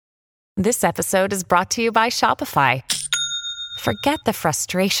This episode is brought to you by Shopify. Forget the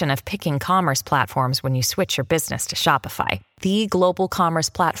frustration of picking commerce platforms when you switch your business to Shopify, the global commerce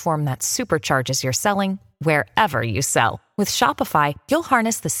platform that supercharges your selling wherever you sell. With Shopify, you'll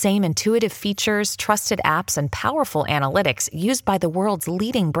harness the same intuitive features, trusted apps, and powerful analytics used by the world's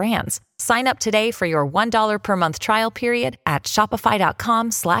leading brands. Sign up today for your $1 per month trial period at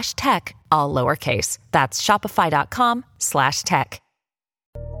shopify.com/tech, all lowercase. That's shopify.com/tech.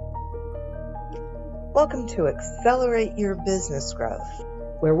 Welcome to Accelerate Your Business Growth,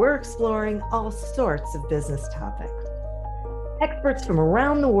 where we're exploring all sorts of business topics. Experts from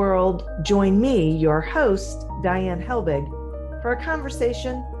around the world join me, your host, Diane Helbig, for a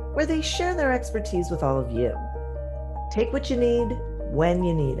conversation where they share their expertise with all of you. Take what you need when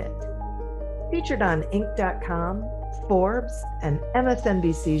you need it. Featured on Inc.com, Forbes, and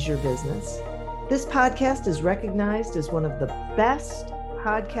MSNBC's Your Business, this podcast is recognized as one of the best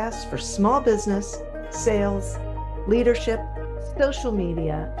podcasts for small business, sales, leadership, social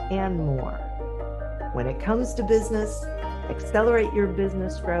media, and more. When it comes to business, Accelerate Your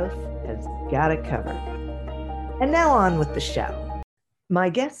Business Growth has got it covered. And now on with the show. My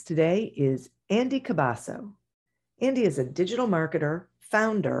guest today is Andy Cabasso. Andy is a digital marketer,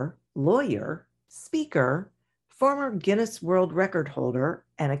 founder, lawyer, speaker, former Guinness World Record holder,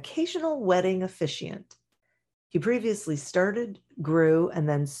 and occasional wedding officiant. He previously started, grew, and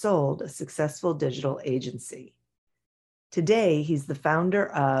then sold a successful digital agency. Today, he's the founder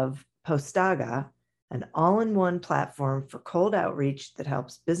of Postaga, an all-in-one platform for cold outreach that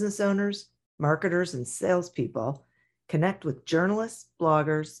helps business owners, marketers, and salespeople connect with journalists,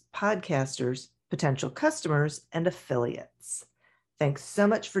 bloggers, podcasters, potential customers, and affiliates. Thanks so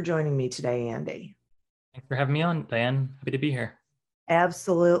much for joining me today, Andy. Thanks for having me on, Diane. Happy to be here.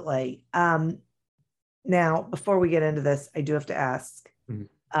 Absolutely. Now, before we get into this, I do have to ask,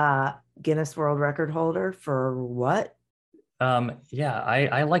 Guinness World Record holder for what?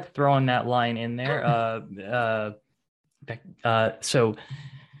 I like throwing that line in there. So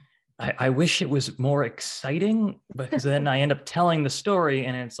I wish it was more exciting, because then I end up telling the story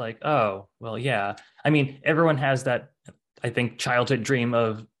and it's like, oh, well, yeah. I mean, everyone has that, I think, childhood dream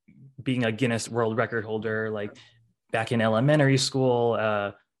of being a Guinness World Record holder. Like back in elementary school,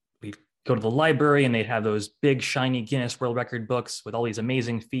 we go to the library and they'd have those big shiny Guinness World Record books with all these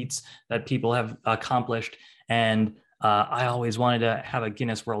amazing feats that people have accomplished. And I always wanted to have a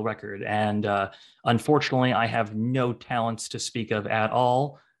Guinness World Record. And unfortunately, I have no talents to speak of at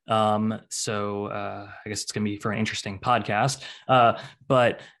all. So I guess it's going to be for an interesting podcast.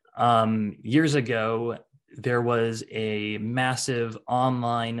 But years ago, there was a massive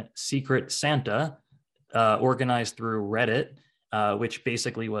online secret Santa organized through Reddit, which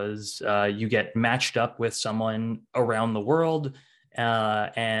basically was you get matched up with someone around the world,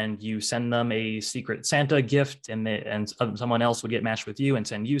 and you send them a secret Santa gift, and someone else would get matched with you and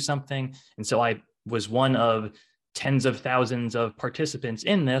send you something. And so I was one of tens of thousands of participants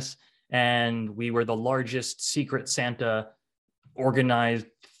in this, and we were the largest secret Santa organized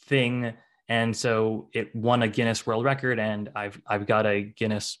thing. And so it won a Guinness World Record, and I've got a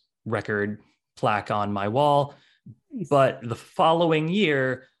Guinness record plaque on my wall. But the following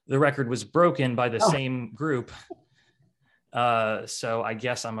year, the record was broken by the same group. So I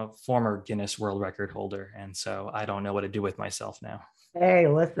guess I'm a former Guinness World Record holder, and so I don't know what to do with myself now. Hey,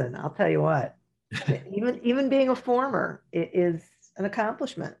 listen, I'll tell you what. even being a former, it is an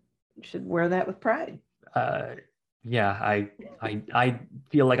accomplishment. You should wear that with pride. Yeah, I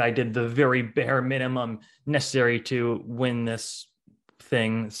feel like I did the very bare minimum necessary to win this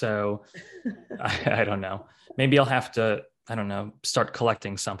thing. So I don't know. Maybe I'll have to, I don't know, start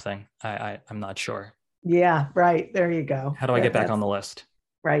collecting something. I'm not sure. Yeah, right. There you go. How do I get back on the list?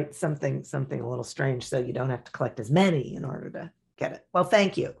 Right. Something a little strange, so you don't have to collect as many in order to get it. Well,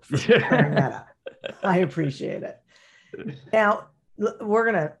 thank you for clearing that up. I appreciate it. Now,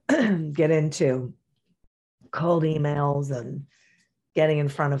 we're going to get into cold emails and getting in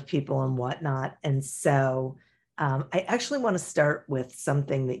front of people and whatnot. And so I actually want to start with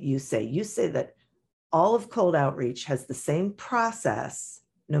something that you say. You say that all of cold outreach has the same process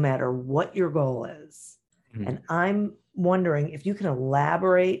no matter what your goal is. Mm-hmm. And I'm wondering if you can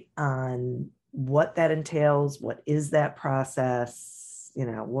elaborate on what that entails. What is that process? You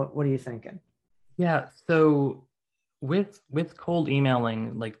know, what are you thinking? Yeah. So with cold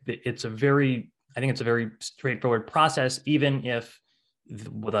emailing, like it's a very straightforward process, even if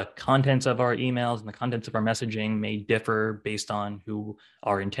the contents of our emails and the contents of our messaging may differ based on who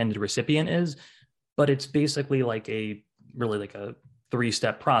our intended recipient is. But it's basically like a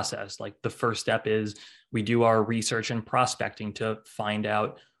 3-step process. Like the first step is we do our research and prospecting to find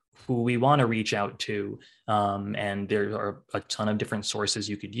out who we want to reach out to. And there are a ton of different sources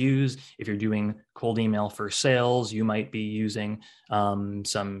you could use. If you're doing cold email for sales, you might be using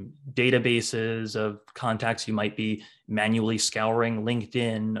some databases of contacts. You might be manually scouring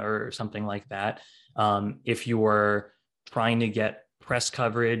LinkedIn or something like that. If you're trying to get press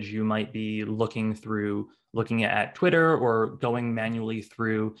coverage, you might be looking at Twitter or going manually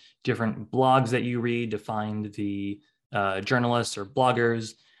through different blogs that you read to find the journalists or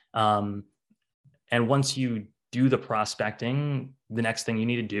bloggers. And once you do the prospecting, the next thing you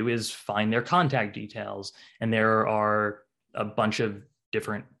need to do is find their contact details. And there are a bunch of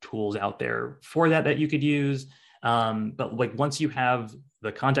different tools out there for that you could use. But like once you have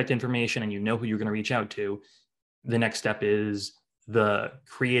the contact information and you know who you're going to reach out to, the next step is the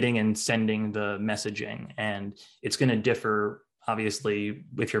creating and sending the messaging. And it's going to differ, obviously,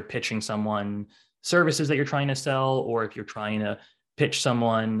 if you're pitching someone services that you're trying to sell, or if you're trying to pitch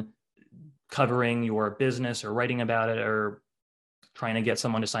someone covering your business or writing about it, or trying to get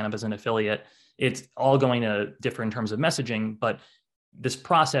someone to sign up as an affiliate. It's all going to differ in terms of messaging, but this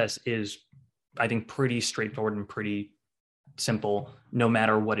process is, I think, pretty straightforward and pretty simple, no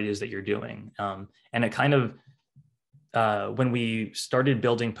matter what it is that you're doing. And it kind of, when we started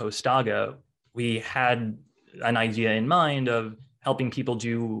building Postaga, we had an idea in mind of helping people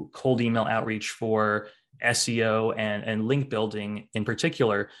do cold email outreach for SEO and link building in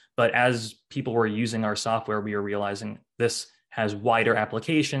particular. But as people were using our software, we were realizing this has wider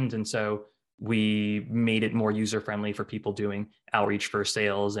applications. And so we made it more user-friendly for people doing outreach for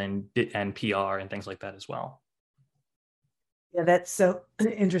sales and PR and things like that as well. Yeah, that's so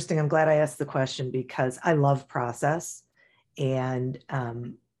interesting. I'm glad I asked the question because I love process. And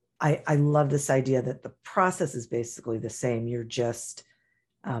I love this idea that the process is basically the same. You're just,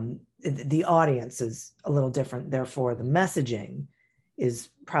 the audience is a little different. Therefore, the messaging is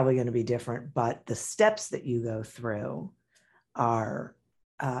probably going to be different, but the steps that you go through are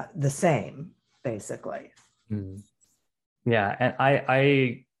the same, basically. Mm. Yeah, and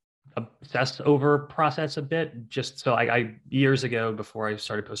I obsess over process a bit. Just so I years ago, before I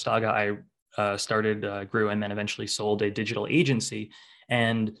started Postaga, I started grew and then eventually sold a digital agency.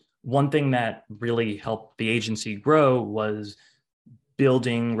 And one thing that really helped the agency grow was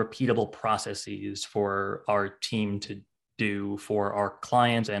building repeatable processes for our team to do for our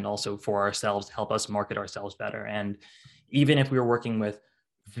clients and also for ourselves, to help us market ourselves better. And even if we were working with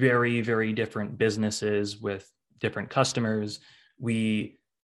very, very different businesses with different customers, we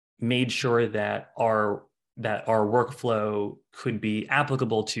made sure that our workflow could be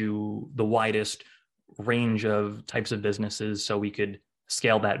applicable to the widest range of types of businesses, so we could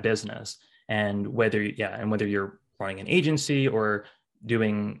scale that business. And whether you're running an agency or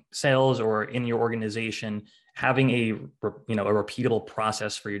doing sales or in your organization, having a repeatable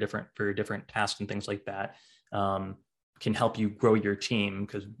process for your different tasks and things like that can help you grow your team.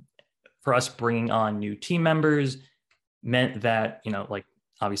 Because for us, bringing on new team members meant that,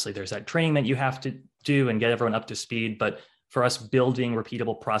 obviously there's that training that you have to do and get everyone up to speed. But for us, building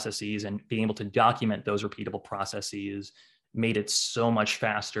repeatable processes and being able to document those repeatable processes made it so much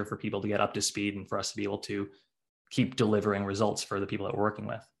faster for people to get up to speed and for us to be able to keep delivering results for the people that we're working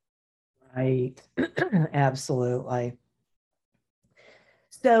with. Right. Absolutely.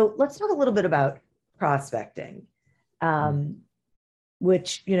 So let's talk a little bit about prospecting,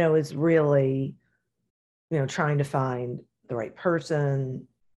 which, is really, trying to find the right person,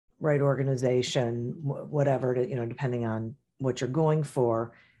 right organization, whatever, depending on what you're going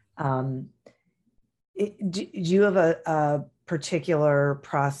for. Do you have a particular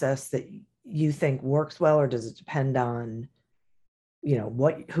process that you think works well, or does it depend on,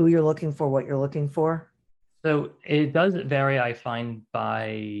 who you're looking for, what you're looking for? So it does vary, I find,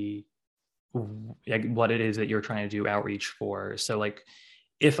 by what it is that you're trying to do outreach for. So like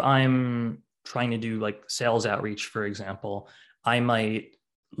if I'm trying to do like sales outreach, for example, I might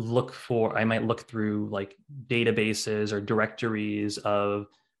look through like databases or directories of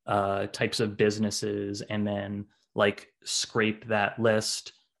types of businesses, and then like scrape that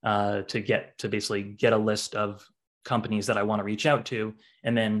list to basically get a list of companies that I want to reach out to.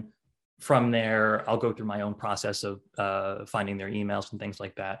 And then from there, I'll go through my own process of finding their emails and things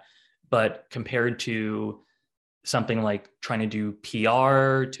like that. But compared to something like trying to do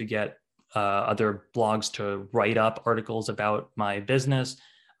PR to get other blogs to write up articles about my business,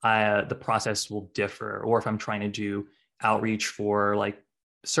 the process will differ. Or if I'm trying to do outreach for like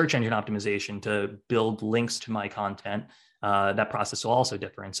search engine optimization to build links to my content, that process will also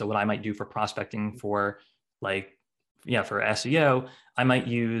differ. And so what I might do for prospecting for SEO, I might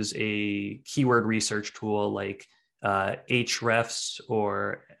use a keyword research tool like Ahrefs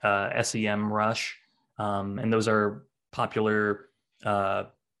or SEMrush, and those are popular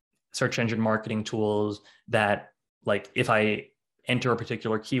search engine marketing tools that, like, if I enter a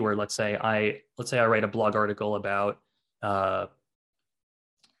particular keyword, let's say I write a blog article about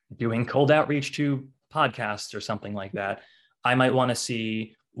doing cold outreach to podcasts or something like that, I might want to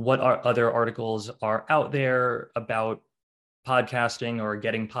see what other articles are out there about podcasting or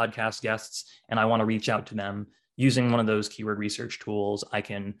getting podcast guests, and I want to reach out to them using one of those keyword research tools. I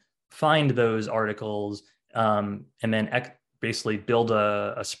can find those articles and then basically build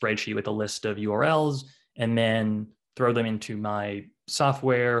a spreadsheet with a list of URLs, and then throw them into my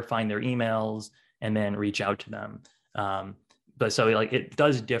software, find their emails, and then reach out to them. But so, like, it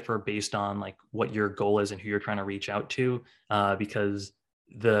does differ based on like what your goal is and who you're trying to reach out to, because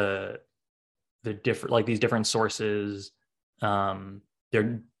the different, like, these different sources,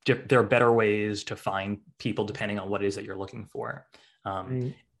 there are better ways to find people depending on what it is that you're looking for.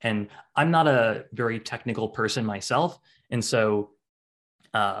 Right. And I'm not a very technical person myself, and so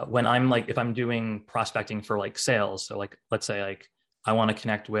when I'm like, if I'm doing prospecting for like sales, so like, let's say like I want to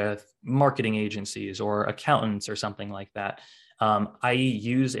connect with marketing agencies or accountants or something like that, I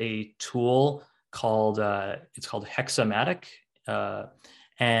use a tool called it's called Hexamatic,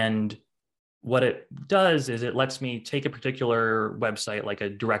 and what it does is it lets me take a particular website, like a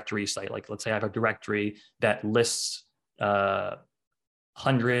directory site, like let's say I have a directory that lists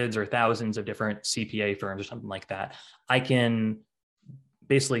hundreds or thousands of different CPA firms or something like that. I can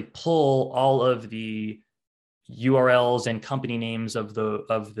basically pull all of the URLs and company names of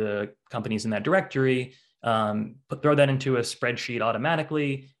the companies in that directory, throw that into a spreadsheet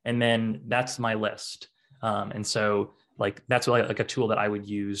automatically, and then that's my list. And so, like, that's like a tool that I would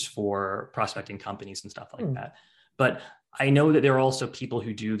use for prospecting companies and stuff like that. But I know that there are also people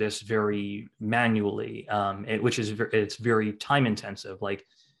who do this very manually, which is it's very time intensive. Like,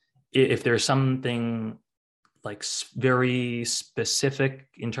 if there's something like very specific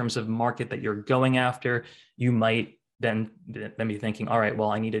in terms of market that you're going after, you might then be thinking, all right, well,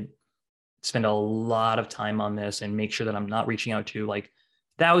 I need to spend a lot of time on this and make sure that I'm not reaching out to like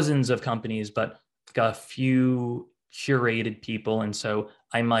thousands of companies, but a few curated people. And so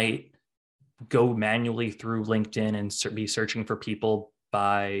I might go manually through LinkedIn and be searching for people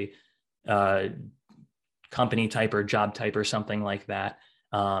by company type or job type or something like that,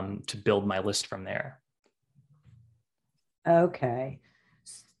 to build my list from there. Okay.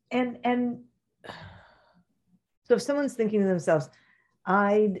 And so if someone's thinking to themselves,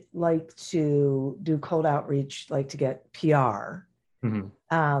 I'd like to do cold outreach, like to get PR.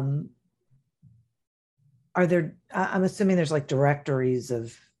 Mm-hmm. Are there, I'm assuming there's like directories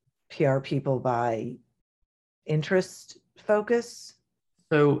of PR people by interest focus?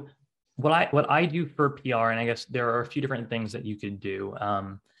 So what I do for PR, and I guess there are a few different things that you could do.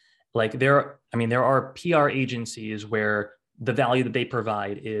 Like there are PR agencies where the value that they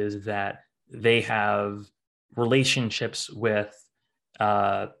provide is that they have relationships with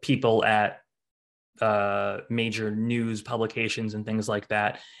people at major news publications and things like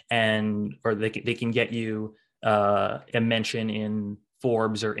that, or they can get you a mention in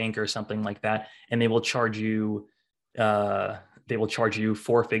Forbes or Inc. or something like that, and they will charge you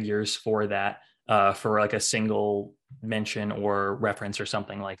four figures for that, for like a single mention or reference or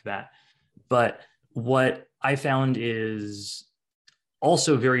something like that. But what I found is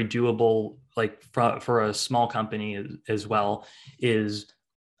also very doable, like for a small company as well, is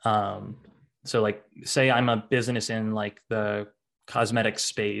so like, say I'm a business in like the cosmetic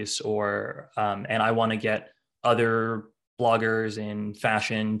space, or and I want to get other bloggers in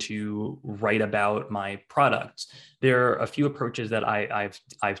fashion to write about my products. There are a few approaches that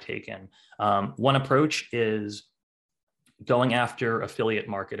I've taken. One approach is going after affiliate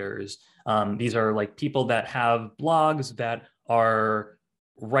marketers. These are like people that have blogs that are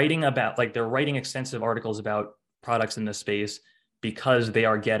writing about, like, they're writing extensive articles about products in this space because they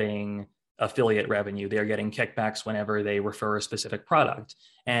are getting affiliate revenue. They are getting kickbacks whenever they refer a specific product.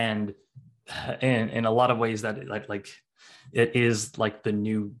 And in a lot of ways that like it is like the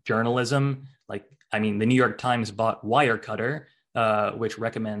new journalism. Like, I mean, the New York Times bought Wirecutter, which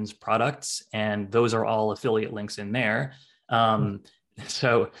recommends products, and those are all affiliate links in there.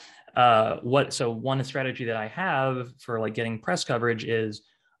 So one strategy that I have for like getting press coverage is,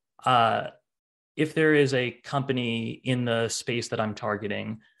 if there is a company in the space that I'm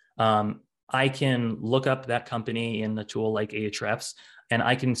targeting, I can look up that company in the tool like Ahrefs, and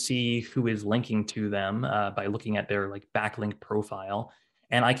I can see who is linking to them by looking at their like backlink profile.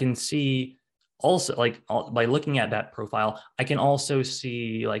 And I can see also, like, by looking at that profile, I can also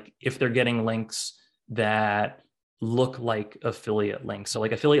see like if they're getting links that look like affiliate links. So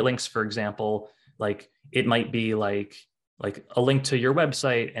like affiliate links, for example, like it might be like a link to your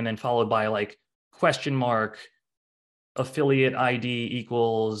website and then followed by like question mark affiliate ID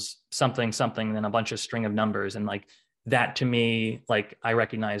equals something, something, then a bunch of string of numbers. And like that to me, like I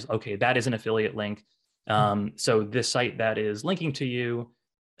recognize, okay, that is an affiliate link. So this site that is linking to you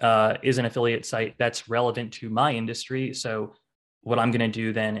is an affiliate site that's relevant to my industry. So what I'm going to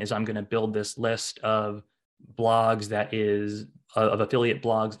do then is I'm going to build this list of blogs that is of affiliate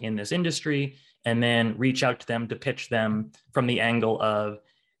blogs in this industry, and then reach out to them to pitch them from the angle of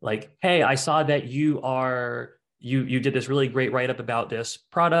like, hey, I saw that you did this really great write-up about this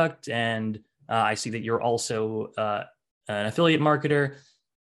product, and I see that you're also an affiliate marketer.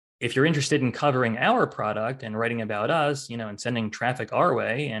 If you're interested in covering our product and writing about us, and sending traffic our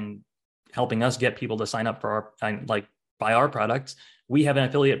way and helping us get people to sign up for buy our products, we have an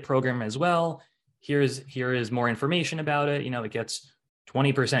affiliate program as well. Here is more information about it. It gets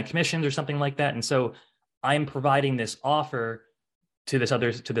 20% commissions or something like that. And so I'm providing this offer to this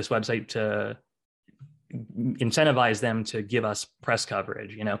website to incentivize them to give us press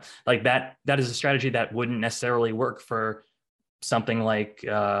coverage. Like that is a strategy that wouldn't necessarily work for something like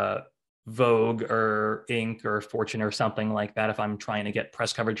Vogue or Inc. or Fortune or something like that if I'm trying to get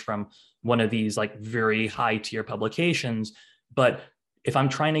press coverage from one of these like very high tier publications. But if I'm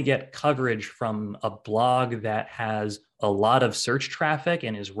trying to get coverage from a blog that has a lot of search traffic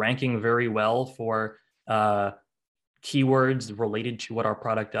and is ranking very well for keywords related to what our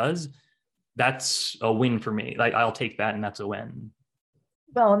product does, that's a win for me. Like I'll take that, and that's a win.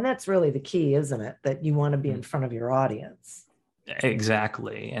 Well, and that's really the key, isn't it? That you want to be in front of your audience.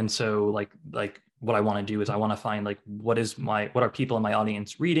 Exactly. And so like what I want to do is I want to find like what are people in my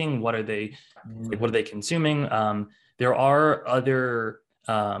audience reading? What are they consuming? There are other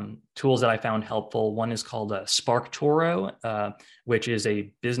tools that I found helpful. One is called SparkToro, which is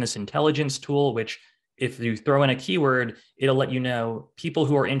a business intelligence tool, which if you throw in a keyword, it'll let you know people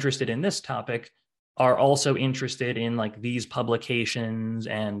who are interested in this topic are also interested in like these publications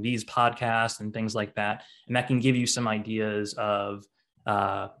and these podcasts and things like that. And that can give you some ideas of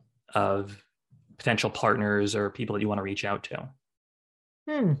potential partners or people that you want to reach out to.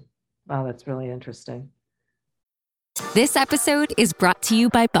 Wow, that's really interesting. This episode is brought to you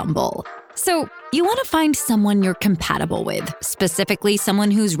by Bumble. So, you want to find someone you're compatible with, specifically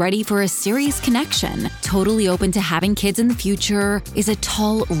someone who's ready for a serious connection, totally open to having kids in the future, is a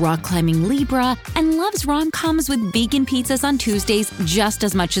tall, rock-climbing Libra, and loves rom-coms with vegan pizzas on Tuesdays just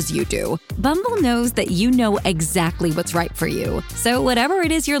as much as you do. Bumble knows that you know exactly what's right for you. So whatever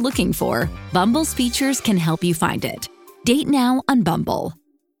it is you're looking for, Bumble's features can help you find it. Date now on Bumble.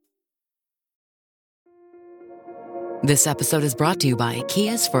 This episode is brought to you by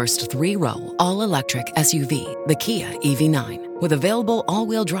Kia's first 3-row, all-electric SUV, the Kia EV9, with available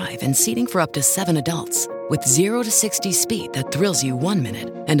all-wheel drive and seating for up to 7 adults, with 0 to 60 speed that thrills you 1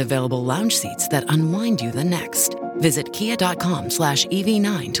 minute, and available lounge seats that unwind you the next. Visit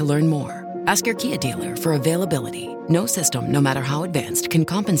kia.com/EV9 to learn more. Ask your Kia dealer for availability. No system, no matter how advanced, can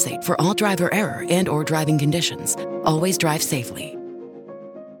compensate for all driver error and or driving conditions. Always drive safely.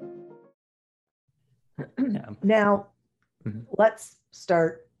 Now, let's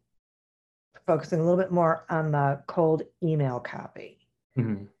start focusing a little bit more on the cold email copy.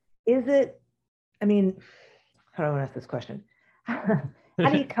 Is it, how do I want to ask this question? How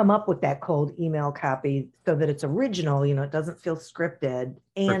do you come up with that cold email copy so that it's original, it doesn't feel scripted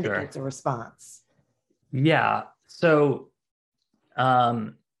and it gets a response? Yeah. So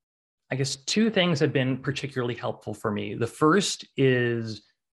I guess 2 things have been particularly helpful for me. The first is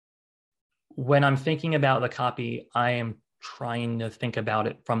when I'm thinking about the copy, I am trying to think about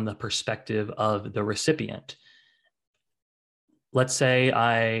it from the perspective of the recipient. Let's say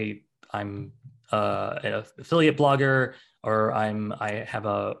I'm an affiliate blogger, or I have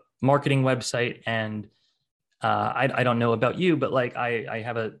a marketing website, and I don't know about you, but like I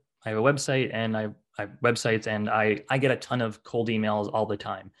have a website, and I have websites, and I get a ton of cold emails all the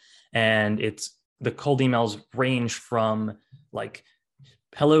time, and the cold emails range from like,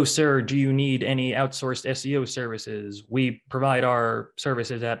 hello, sir, do you need any outsourced SEO services? We provide our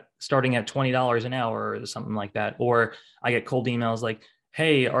services starting at $20 an hour or something like that. Or I get cold emails like,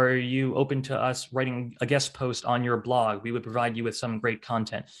 hey, are you open to us writing a guest post on your blog? We would provide you with some great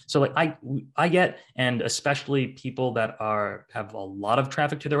content. So like I get, and especially people that have a lot of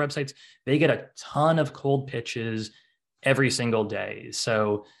traffic to their websites, they get a ton of cold pitches every single day.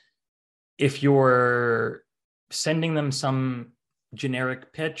 So if you're sending them some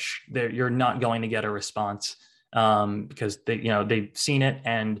generic pitch, you're not going to get a response because they've seen it,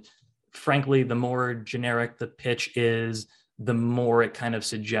 and frankly, the more generic the pitch is, the more it kind of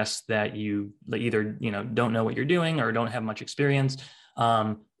suggests that you either, don't know what you're doing or don't have much experience,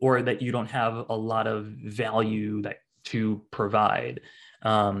 or that you don't have a lot of value to provide.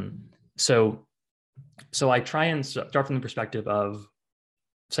 So I try and start from the perspective of,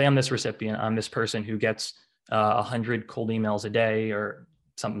 say I'm this recipient, I'm this person who gets 100 cold emails a day or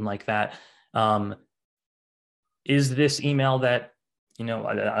something like that. Is this email that,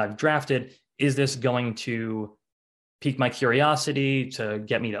 I've drafted, is this going to pique my curiosity to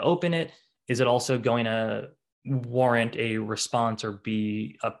get me to open it? Is it also going to warrant a response or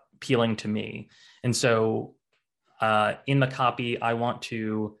be appealing to me? And so in the copy, I want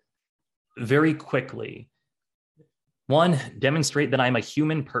to very quickly, one, demonstrate that I'm a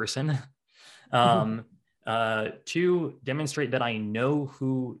human person. Two, demonstrate that I know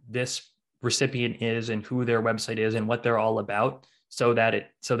who this recipient is and who their website is and what they're all about, so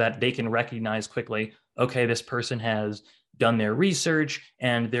that they can recognize quickly, okay, this person has done their research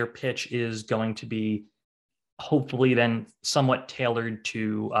and their pitch is going to be hopefully then somewhat tailored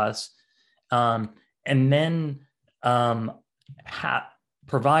to us. And then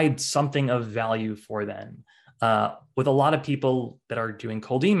provide something of value for them. With a lot of people that are doing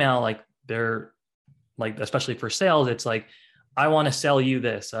cold email, like they're like, especially for sales, it's like, I want to sell you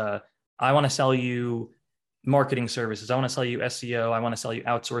this. I want to sell you marketing services. I want to sell you SEO. I want to sell you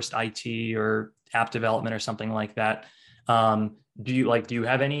outsourced IT or app development or something like that. Do you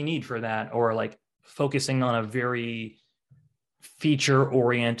have any need for that? Or like focusing on a very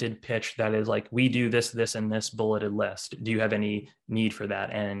feature-oriented pitch that is like, we do this, this, and this bulleted list. Do you have any need for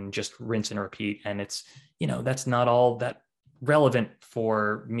that? And just rinse and repeat. And it's, that's not all that relevant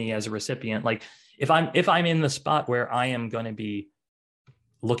for me as a recipient. Like if I'm in the spot where I am going to be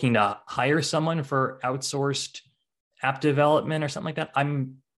looking to hire someone for outsourced app development or something like that,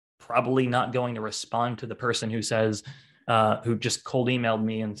 I'm probably not going to respond to the person who says, who just cold emailed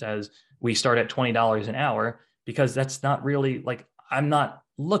me and says, we start at $20 an hour, because that's not really like, I'm not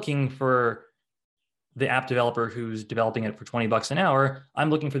looking for the app developer who's developing it for $20 an hour.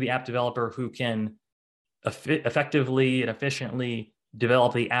 I'm looking for the app developer who can effectively and efficiently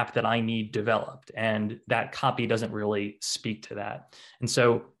develop the app that I need developed. And that copy doesn't really speak to that. And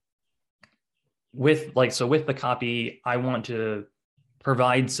so with the copy, I want to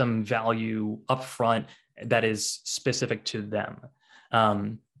provide some value upfront that is specific to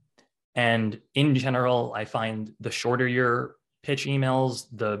them. And in general, I find the shorter your pitch emails,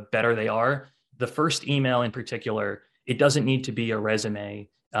 the better they are. The first email in particular, it doesn't need to be a resume.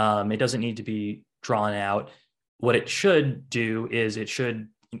 It doesn't need to be drawn out. What it should do is it should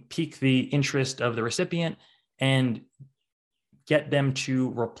pique the interest of the recipient and get them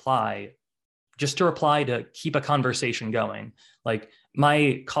to reply, just to reply to keep a conversation going. Like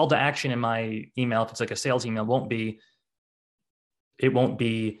my call to action in my email, if it's like a sales email, won't be,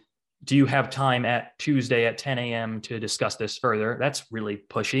 do you have time at Tuesday at 10 a.m. to discuss this further? That's really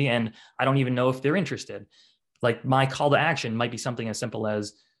pushy. And I don't even know if they're interested. Like my call to action might be something as simple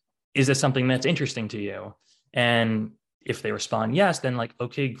as, is this something that's interesting to you? And if they respond yes, then like,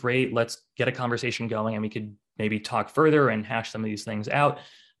 okay, great, let's get a conversation going and we could maybe talk further and hash some of these things out.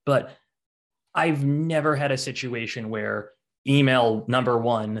 But I've never had a situation where email number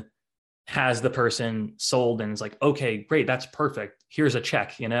one has the person sold and is like, okay, great, that's perfect, here's a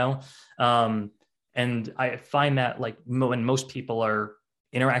check, and I find that like when most people are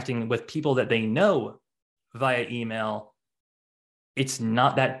interacting with people that they know via email, it's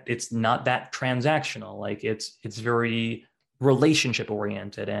not that transactional. Like it's very relationship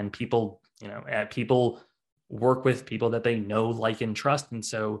oriented, and people work with people that they know, like, and trust. And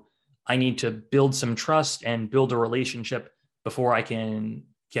so I need to build some trust and build a relationship before I can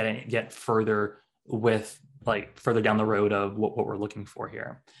get further with further down the road of what we're looking for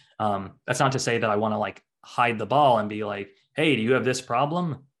here. That's not to say that I want to like hide the ball and be like, hey, do you have this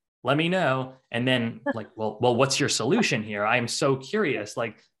problem? Let me know. And then like, well, what's your solution here? I'm so curious.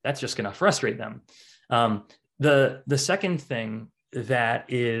 Like that's just going to frustrate them. The second thing that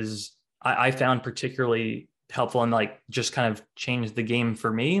is I found particularly helpful and like just kind of changed the game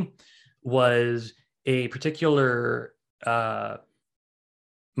for me was a particular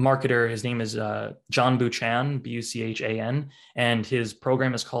marketer. His name is John Buchan, Buchan, and his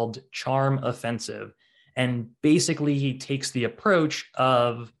program is called Charm Offensive. And basically he takes the approach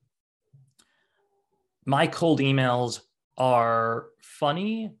of, my cold emails are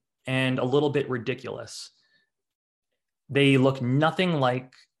funny and a little bit ridiculous. They look nothing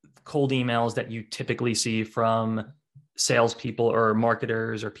like cold emails that you typically see from salespeople or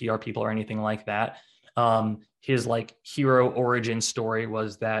marketers or PR people or anything like that. His like hero origin story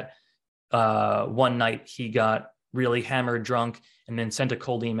was that one night he got really hammered drunk and then sent a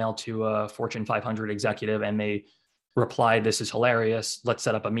cold email to a Fortune 500 executive, and they replied, "This is hilarious. Let's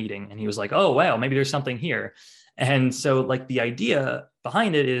set up a meeting." And he was like, "Oh, wow, maybe there's something here." And so like the idea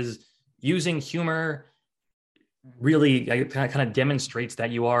behind it is using humor really kind of demonstrates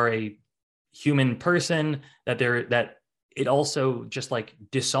that you are a human person, that it also just like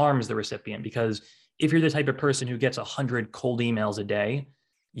disarms the recipient, because if you're the type of person who gets 100 cold emails a day,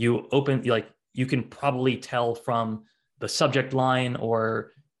 you can probably tell from the subject line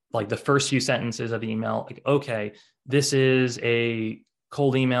or like the first few sentences of the email, like, okay, this is a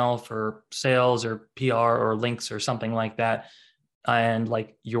cold email for sales or PR or links or something like that. And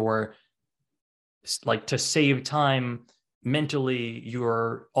like to save time mentally,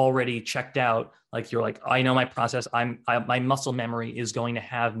 you're already checked out. Like you're like, I know my process. My muscle memory is going to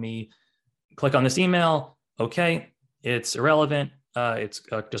have me click on this email. Okay, it's irrelevant. It's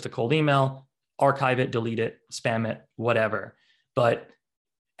just a cold email. Archive it, delete it, spam it, whatever. But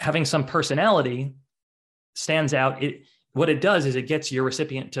having some personality stands out. What it does is it gets your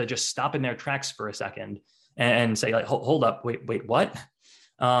recipient to just stop in their tracks for a second and say, like, hold up, wait, what?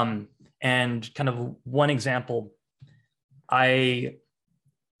 And kind of one example, I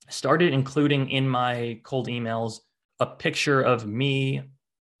started including in my cold emails a picture of me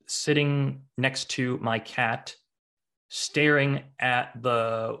sitting next to my cat, staring at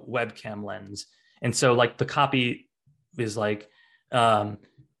the webcam lens. And so like the copy is like,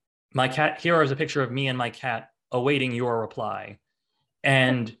 my cat, here is a picture of me and my cat awaiting your reply.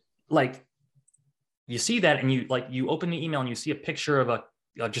 And like, you see that and you open the email and you see a picture of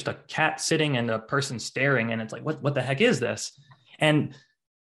just a cat sitting and a person staring. And it's like, what the heck is this? And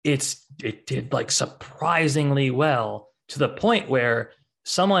it did like surprisingly well, to the point where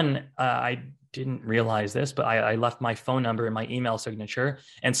someone, I didn't realize this, but I left my phone number in my email signature,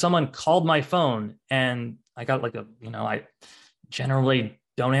 and someone called my phone, and I got like I generally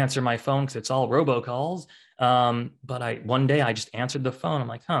don't answer my phone because it's all robocalls. But one day I just answered the phone. I'm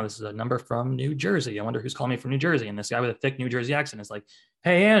like, this is a number from New Jersey. I wonder who's calling me from New Jersey. And this guy with a thick New Jersey accent is like,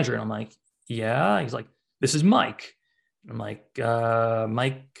 "Hey, Andrew." And I'm like, "Yeah." He's like, "This is Mike." I'm like,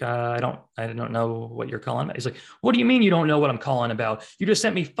 "Mike, I don't know what you're calling about." He's like, "What do you mean you don't know what I'm calling about? You just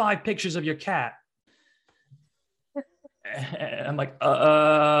sent me 5 pictures of your cat." And I'm like,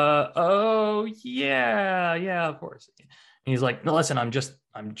 "Oh yeah, of course." And he's like, "No, listen,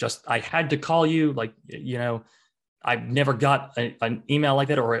 I had to call you. Like, I've never got an email like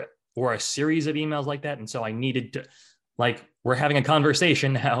that or a series of emails like that. And so I needed to, like, we're having a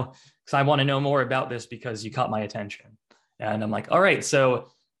conversation now because I want to know more about this because you caught my attention." And I'm like, all right, so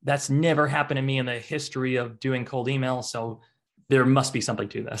that's never happened to me in the history of doing cold email. So there must be something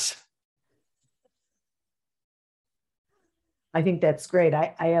to this. I think that's great.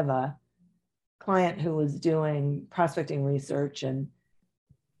 I have a client who was doing prospecting research and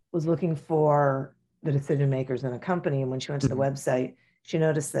was looking for the decision makers in a company. And when she went to the website, she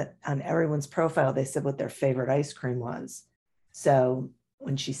noticed that on everyone's profile, they said what their favorite ice cream was. So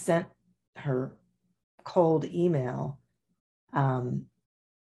when she sent her cold email,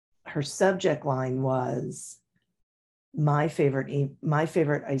 her subject line was, my favorite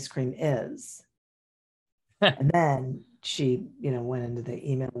ice cream is, and then she, went into the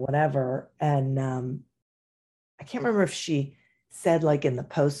email, whatever. And I can't remember if she said like in the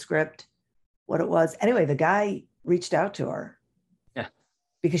postscript what it was. Anyway, the guy reached out to her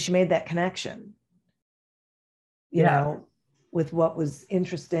because she made that connection, you know, with what was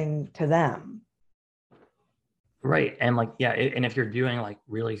interesting to them. Right. And like, and if you're doing like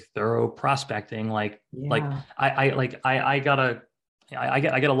really thorough prospecting, I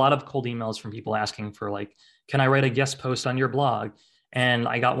get a lot of cold emails from people asking for like, can I write a guest post on your blog? And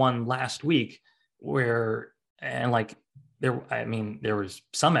I got one last week where there was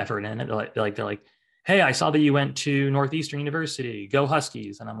some effort in it. They're like, "Hey, I saw that you went to Northeastern University, go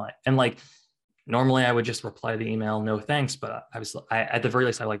Huskies." And I'm like, normally I would just reply to the email, "No, thanks." But at the very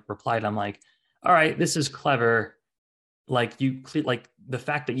least, I replied. I'm like, all right, this is clever. Like the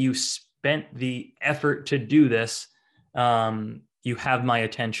fact that you spent the effort to do this, you have my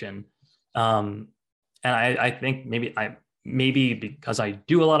attention. And I think maybe because I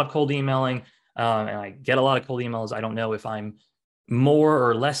do a lot of cold emailing, and I get a lot of cold emails, I don't know if I'm more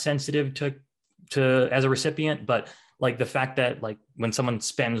or less sensitive to as a recipient, but like the fact that like when someone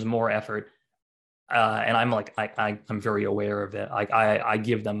spends more effort, and I'm like, I'm very aware of it. I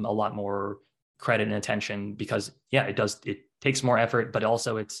give them a lot more credit and attention because it takes more effort, but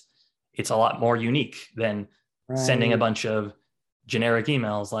also it's a lot more unique than sending a bunch of generic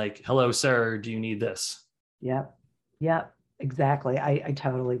emails like, "Hello, sir, do you need this?" Yep, exactly. I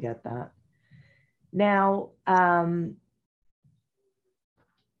totally get that. Now, I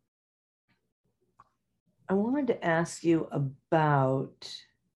wanted to ask you about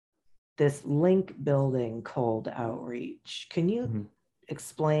this link building cold outreach. Can you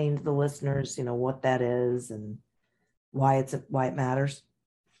explain to the listeners, what that is and why it matters?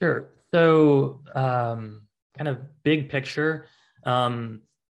 Sure. So, kind of big picture,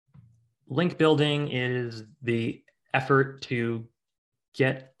 link building is the effort to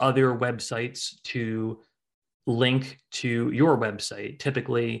get other websites to link to your website.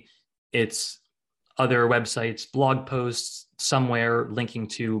 Typically, it's other websites, blog posts somewhere linking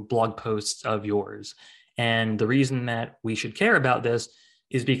to blog posts of yours. And the reason that we should care about this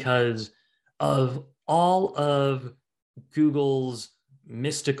is because of all of Google's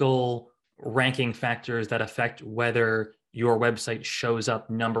mystical ranking factors that affect whether your website shows up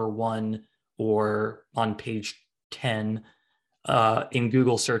number 1 or on page 10 in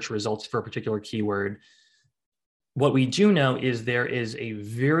Google search results for a particular keyword. What we do know is there is a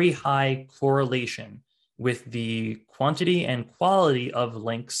very high correlation with the quantity and quality of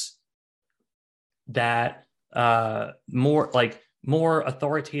links that more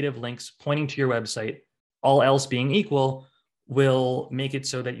authoritative links pointing to your website, all else being equal, will make it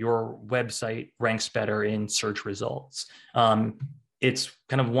so that your website ranks better in search results. It's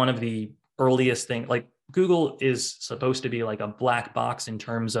kind of one of the earliest things, like Google is supposed to be like a black box in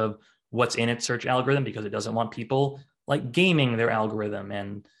terms of what's in its search algorithm, because it doesn't want people like gaming their algorithm.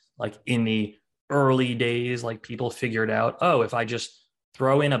 And like in the early days, like people figured out, oh, if I just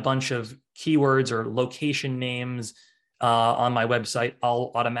throw in a bunch of keywords or location names on my website,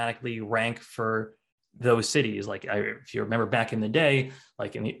 I'll automatically rank for those cities. Like if you remember back in the day,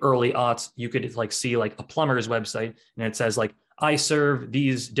 like in the early aughts, you could like see like a plumber's website and it says like, I serve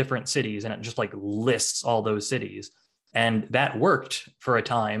these different cities, and it just like lists all those cities. And that worked for a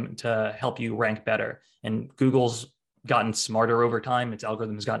time to help you rank better. And Google's gotten smarter over time. Its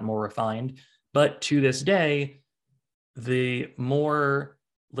algorithm has gotten more refined. But to this day, the more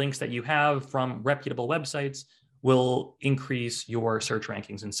links that you have from reputable websites will increase your search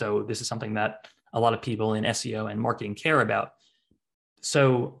rankings. And so this is something that a lot of people in SEO and marketing care about.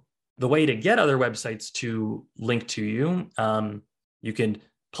 So the way to get other websites to link to you, you can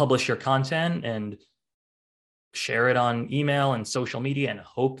publish your content and share it on email and social media and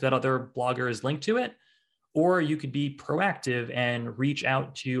hope that other bloggers link to it. Or you could be proactive and reach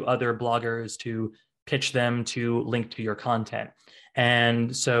out to other bloggers to pitch them to link to your content.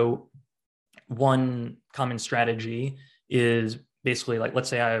 And so one common strategy is basically like, let's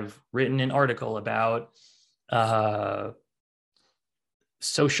say I've written an article about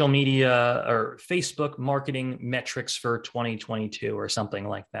social media or Facebook marketing metrics for 2022 or something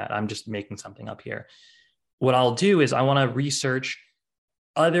like that. I'm just making something up here. What I'll do is I want to research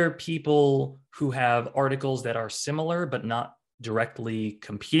other people who have articles that are similar but not directly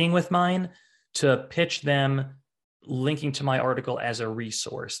competing with mine to pitch them linking to my article as a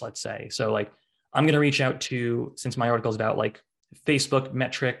resource, let's say. So like I'm going to reach out to, since my article is about like Facebook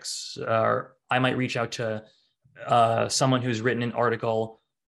metrics, or I might reach out to someone who's written an article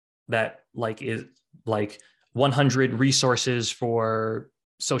that like is like 100 resources for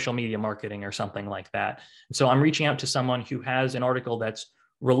social media marketing or something like that. And so I'm reaching out to someone who has an article that's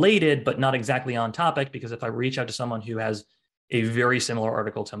related, but not exactly on topic, because if I reach out to someone who has a very similar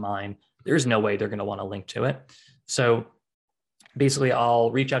article to mine, there's no way they're going to want to link to it. So basically I'll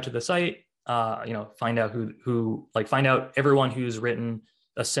reach out to the site, find out find out everyone who's written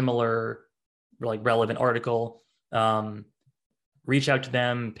a similar like relevant article, reach out to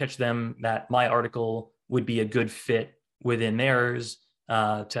them, pitch them that my article would be a good fit within theirs,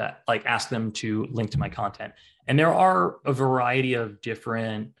 to like ask them to link to my content. And there are a variety of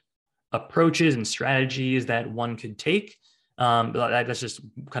different approaches and strategies that one could take. But that's just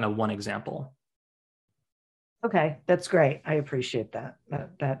kind of one example. Okay, that's great. I appreciate that.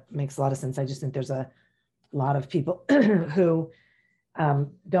 That makes a lot of sense. I just think there's a lot of people who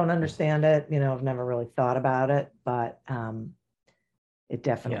don't understand it, have never really thought about it, but it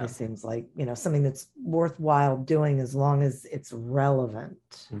definitely seems like, something that's worthwhile doing as long as it's relevant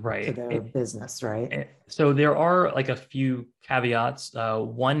to their business, right? So there are like a few caveats.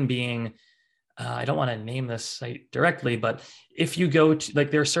 One being, I don't want to name this site directly, but if you go to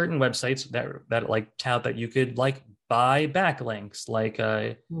like, there are certain websites that like tout that you could like buy backlinks, like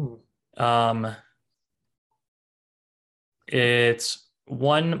it's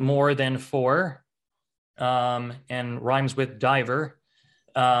one more than four, and rhymes with diver.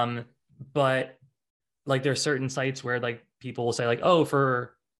 But like there are certain sites where like people will say like, oh,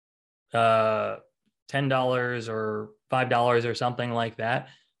 for $10 or $5 or something like that,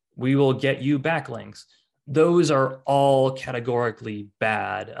 we will get you backlinks. Those are all categorically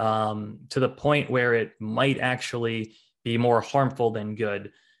bad, to the point where it might actually be more harmful than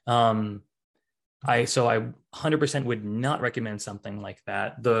good. I 100% would not recommend something like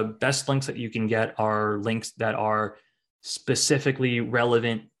that. The best links that you can get are links that are specifically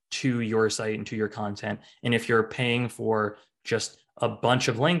relevant to your site and to your content. And if you're paying for just a bunch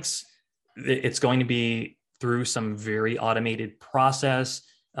of links, it's going to be through some very automated process.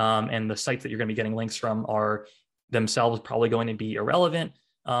 And the sites that you're going to be getting links from are themselves probably going to be irrelevant,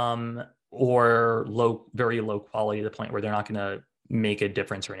 or very low quality to the point where they're not going to make a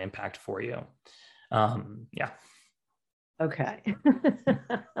difference or an impact for you. Yeah. Okay.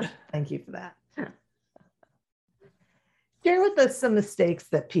 Thank you for that. Share with us some mistakes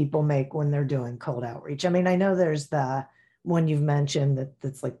that people make when they're doing cold outreach. I mean, I know there's the one you've mentioned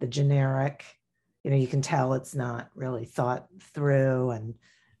that's like the generic, you can tell it's not really thought through and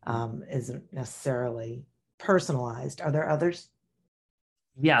isn't necessarily personalized. Are there others?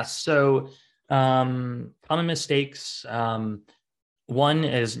 Yeah. So common mistakes. One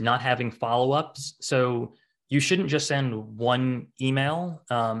is not having follow-ups. So you shouldn't just send one email,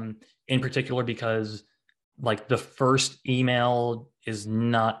 in particular, because like the first email is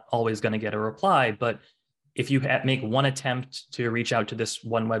not always going to get a reply. But if you make one attempt to reach out to this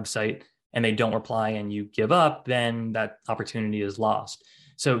one website and they don't reply and you give up, then that opportunity is lost.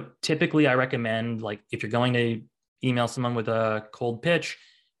 So typically I recommend, like, if you're going to email someone with a cold pitch,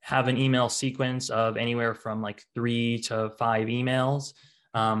 have an email sequence of anywhere from like 3 to 5 emails,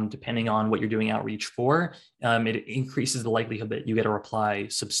 depending on what you're doing outreach for. It increases the likelihood that you get a reply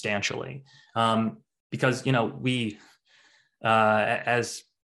substantially. Because, we, as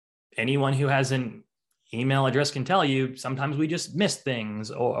anyone who has an email address can tell you, sometimes we just miss things,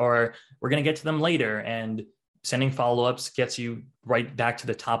 or we're going to get to them later, and sending follow-ups gets you right back to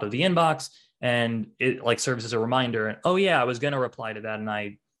the top of the inbox, and it like serves as a reminder. Oh yeah, I was going to reply to that, and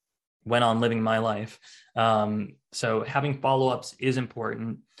I went on living my life. So having follow-ups is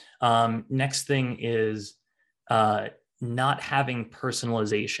important. Next thing is not having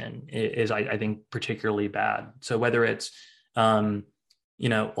personalization is I think particularly bad. So whether it's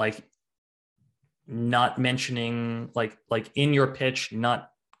like not mentioning, like in your pitch, not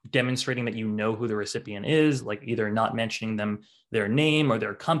demonstrating that you know who the recipient is, like either not mentioning their name or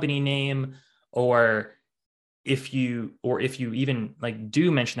their company name, or if you even like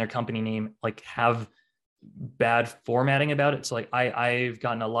do mention their company name, like have bad formatting about it. So like I've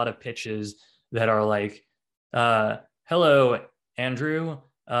gotten a lot of pitches that are like, hello, Andrew.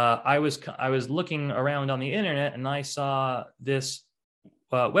 I was looking around on the internet and I saw this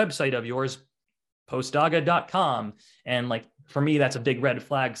website of yours, postdaga.com. And like, for me, that's a big red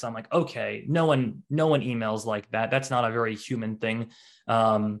flag. So I'm like, okay, no one emails like that. That's not a very human thing.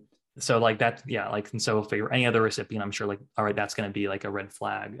 So like that, yeah, like, and so if you're any other recipient, I'm sure like, all right, that's going to be like a red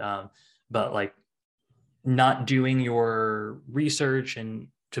flag. But like not doing your research and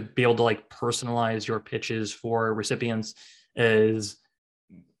to be able to like personalize your pitches for recipients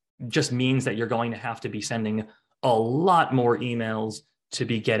just means that you're going to have to be sending a lot more emails to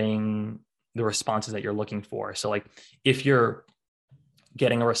be getting the responses that you're looking for. So like if you're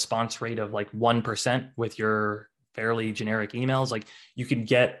getting a response rate of like 1% with your fairly generic emails, like you could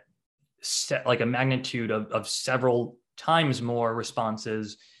get like a magnitude of several times more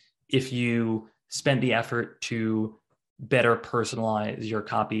responses if you spend the effort to better personalize your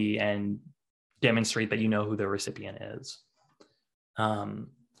copy and demonstrate that you know who the recipient is.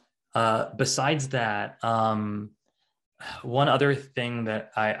 Besides that, one other thing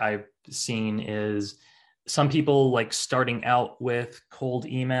that I've seen is some people like starting out with cold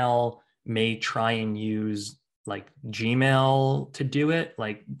email may try and use like Gmail to do it.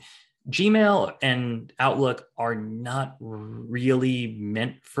 Like Gmail and Outlook are not really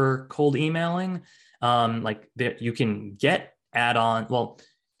meant for cold emailing. You can get add-on. Well,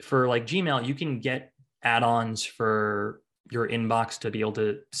 for like Gmail, you can get add-ons for your inbox to be able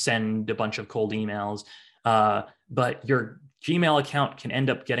to send a bunch of cold emails. But your Gmail account can end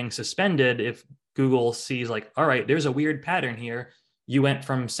up getting suspended if Google sees like, all right, there's a weird pattern here. You went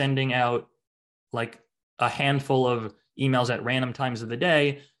from sending out like a handful of emails at random times of the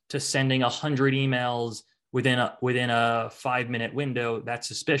day to sending 100 emails within a 5-minute window. That's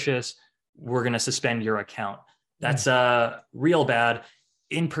suspicious. We're going to suspend your account. That's real bad.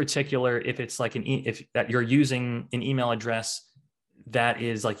 In particular, if it's like if that you're using an email address that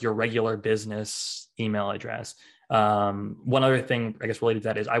is like your regular business email address. One other thing, I guess, related to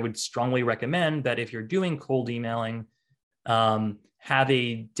that is I would strongly recommend that if you're doing cold emailing, have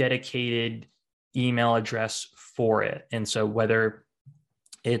a dedicated email address for it. And so whether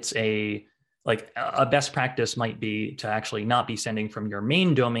it's a best practice might be to actually not be sending from your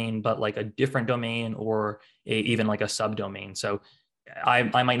main domain, but like a different domain or even like a subdomain. So I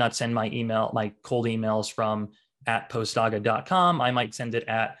might not send my cold emails from @postdaga.com. I might send it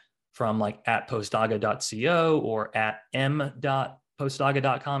from @postdaga.co or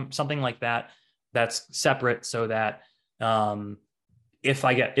 @m.postdaga.com, something like that. That's separate, so that if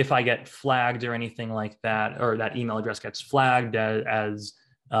I get flagged or anything like that, or that email address gets flagged as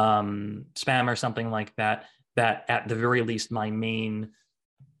spam or something like that, that at the very least my main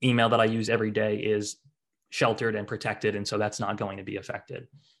email that I use every day is sheltered and protected, and so that's not going to be affected.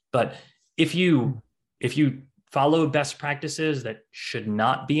 But if you follow best practices, that should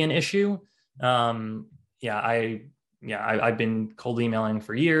not be an issue. I've been cold emailing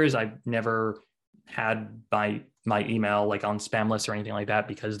for years. I've never had my email like on spam lists or anything like that,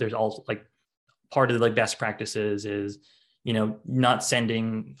 because there's also like part of the best practices is, not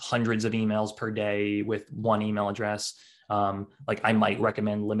sending hundreds of emails per day with one email address. I might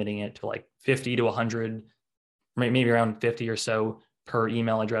recommend limiting it to 50 to 100, maybe around 50 or so per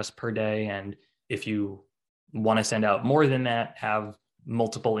email address per day. And if you want to send out more than that, have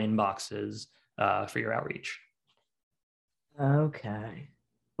multiple inboxes for your outreach. Okay.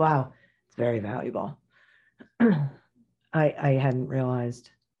 Wow. It's very valuable. I hadn't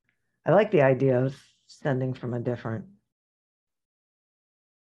realized. I like the idea of sending from a different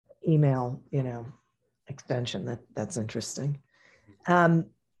email, extension. That's interesting.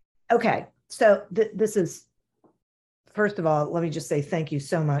 Okay. So this is, first of all, let me just say thank you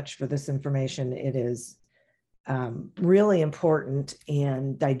so much for this information. It is really important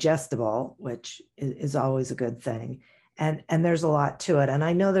and digestible, which is always a good thing. And there's a lot to it. And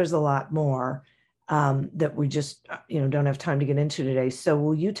I know there's a lot more that we just, don't have time to get into today. So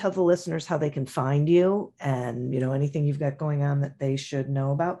will you tell the listeners how they can find you and, anything you've got going on that they should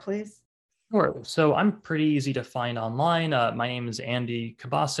know about, please? Sure. So I'm pretty easy to find online. My name is Andy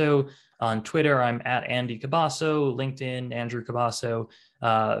Cabasso. On Twitter, I'm @AndyCabasso, LinkedIn, Andrew Cabasso.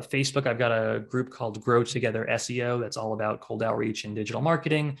 Facebook, I've got a group called Grow Together SEO. That's all about cold outreach and digital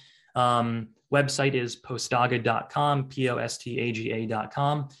marketing. Website is postdaga.com,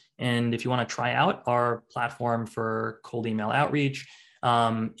 POSTAGA.com. And if you want to try out our platform for cold email outreach,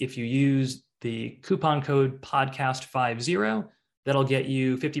 if you use the coupon code podcast50, that'll get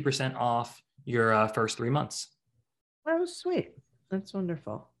you 50% off your first 3 months. Oh, sweet. That's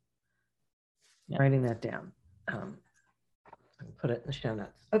wonderful. Yeah. Writing that down. Put it in the show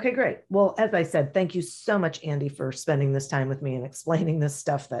notes. Okay, great. Well, as I said, thank you so much, Andy, for spending this time with me and explaining this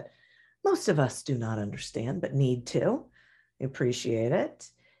stuff that most of us do not understand, but need to. I appreciate it.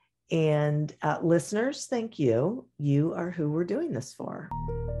 And listeners, thank you. You are who we're doing this for.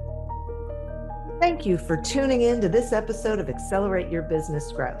 Thank you for tuning in to this episode of Accelerate Your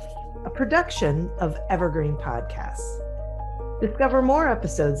Business Growth, a production of Evergreen Podcasts. Discover more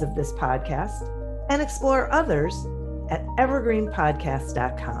episodes of this podcast and explore others at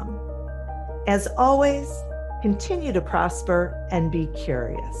evergreenpodcast.com. As always, continue to prosper and be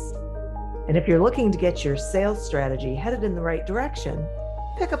curious. And if you're looking to get your sales strategy headed in the right direction,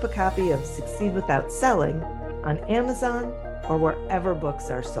 pick up a copy of Succeed Without Selling on Amazon or wherever books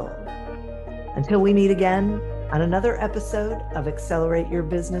are sold. Until we meet again on another episode of Accelerate Your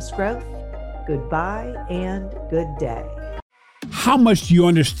Business Growth, goodbye and good day. How much do you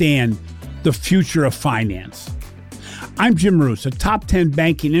understand the future of finance? I'm Jim Roos, a top 10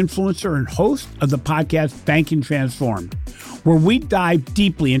 banking influencer and host of the podcast Banking Transformed, where we dive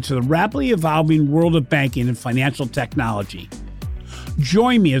deeply into the rapidly evolving world of banking and financial technology.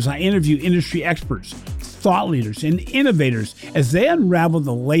 Join me as I interview industry experts, thought leaders, and innovators as they unravel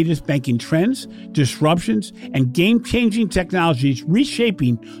the latest banking trends, disruptions, and game-changing technologies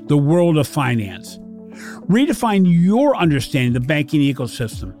reshaping the world of finance. Redefine your understanding of the banking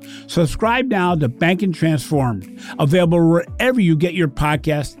ecosystem. Subscribe now to Banking Transformed, available wherever you get your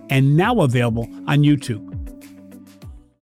podcast and now available on YouTube.